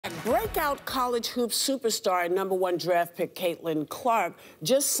Breakout college hoop superstar and #1 draft pick Caitlin Clark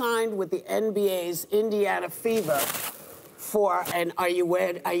just signed with the NBA's Indiana Fever for, and are you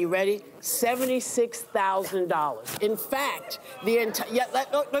ready? $76,000. In fact, the entire,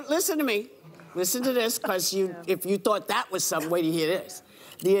 listen to me. Listen to this, because if you thought that was some way to hear this.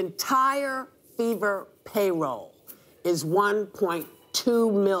 The entire Fever payroll is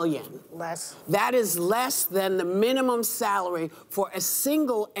 $1.2 million. Less. That is less than the minimum salary for a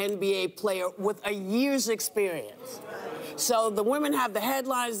single NBA player with a year's experience. So the women have the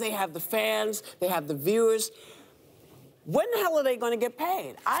headlines, they have the fans, they have the viewers. When the hell are they going to get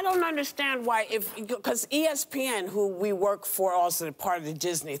paid? I don't understand why, because ESPN, who we work for, also part of the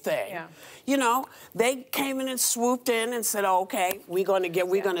Disney thing, you know, they came in and swooped in and said, oh, okay, we're going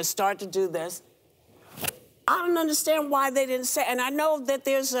to start to do this. I don't understand why they didn't say, and I know that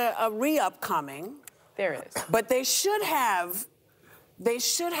there's a re-up coming. There is. But they should have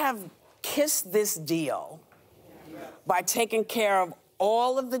kissed this deal by taking care of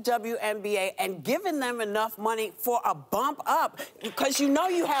all of the WNBA and giving them enough money for a bump up, because you know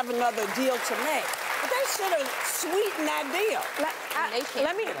you have another deal to make. But they should have sweetened that deal.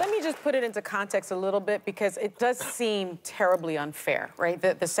 Let me just put it into context a little bit, because it does seem terribly unfair, right?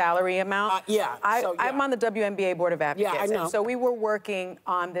 The salary amount. I'm on the WNBA Board of Advocates. Yeah, I know. And so we were working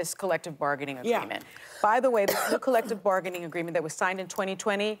on this collective bargaining agreement. By the way, the new collective bargaining agreement that was signed in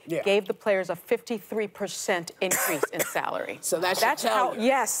 2020 gave the players a 53% increase in salary. So that's how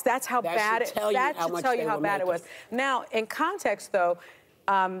bad it was. Now, in context, though,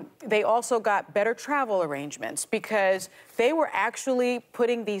 they also got better travel arrangements, because they were actually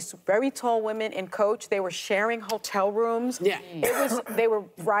putting these very tall women in coach. They were sharing hotel rooms. They were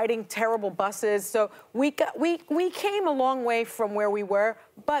riding terrible buses. So we came a long way from where we were.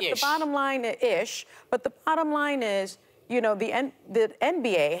 But the bottom line is, you know, the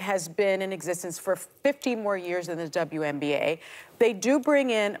NBA has been in existence for 50 more years than the WNBA. They do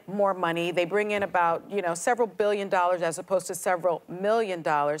bring in more money. They bring in about, you know, several $billion as opposed to several $1 million.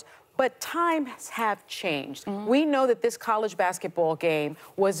 But times have changed. We know that this college basketball game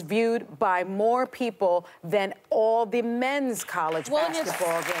was viewed by more people than all the men's college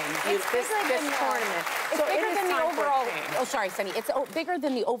basketball games. It's bigger than the tournament. It's bigger than the overall. Oh, sorry, Sunny. It's bigger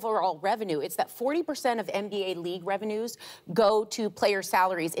than the overall revenue. It's that 40% of NBA league revenues go to player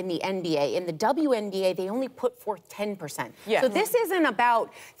salaries in the NBA. In the WNBA, they only put forth 10%. So this isn't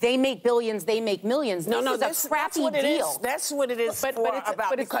about they make billions, they make millions. This is a crappy deal. That's what it is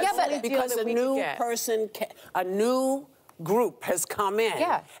because a new group has come in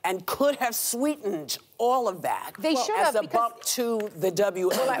and could have sweetened all of that. They should have, as a bump to the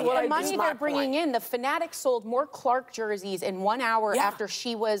WNBA. The money they're bringing in, the Fanatics sold more Clark jerseys in 1 hour after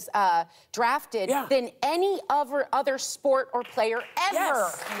she was drafted than any other sport or player ever.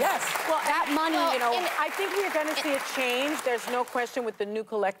 Well, that money, you know. And I think we're going to see a change. There's no question with the new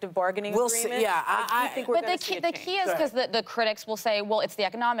collective bargaining agreement. See, I think we're going to see a change. The key is, because the critics will say, well, it's the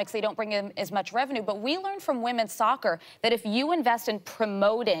economics. They don't bring in as much revenue. But we learned from women's soccer that if you invest in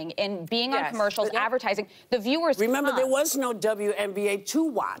promoting, in being on commercials, advertising, the viewers remember, there was no WNBA to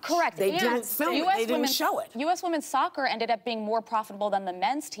watch. Correct. They didn't film it. They didn't show it. U.S. women's soccer ended up being more profitable than the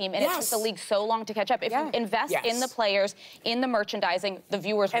men's team, and it took the league so long to catch up. If you invest in the players, in the merchandising, the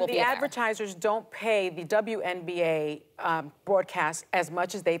viewers will be there. And the advertisers don't pay the WNBA broadcast as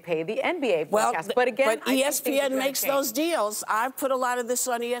much as they pay the NBA broadcast. But again, ESPN makes those deals. I've put a lot of this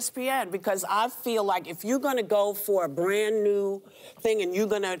on ESPN, because I feel like if you're going to go for a brand new thing and you're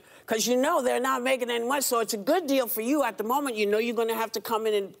going to, because you know they're not making any money, so it's a good deal for you at the moment. You know you're going to have to come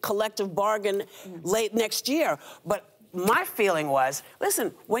in and collective bargain late next year. But my feeling was,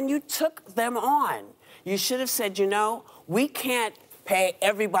 listen, when you took them on, you should have said, you know, we can't pay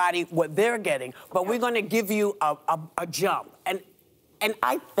everybody what they're getting, but we're going to give you a jump. And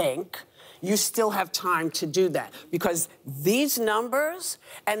I think you still have time to do that, because these numbers,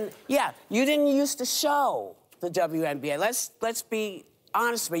 and you didn't used to show the WNBA. Let's be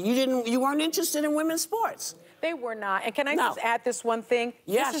honest with you. You weren't interested in women's sports. They were not. And can I just add this one thing?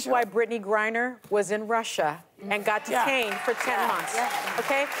 This is why Brittany Griner was in Russia and got detained for 10 months.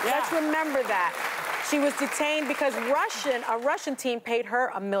 Okay? Let's remember that. She was detained because a Russian team paid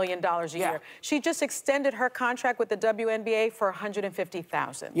her $1 million a year. She just extended her contract with the WNBA for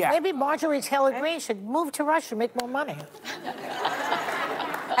 $150,000. Maybe Marjorie Taylor Greene should move to Russia, make more money.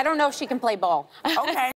 I don't know if she can play ball. Okay.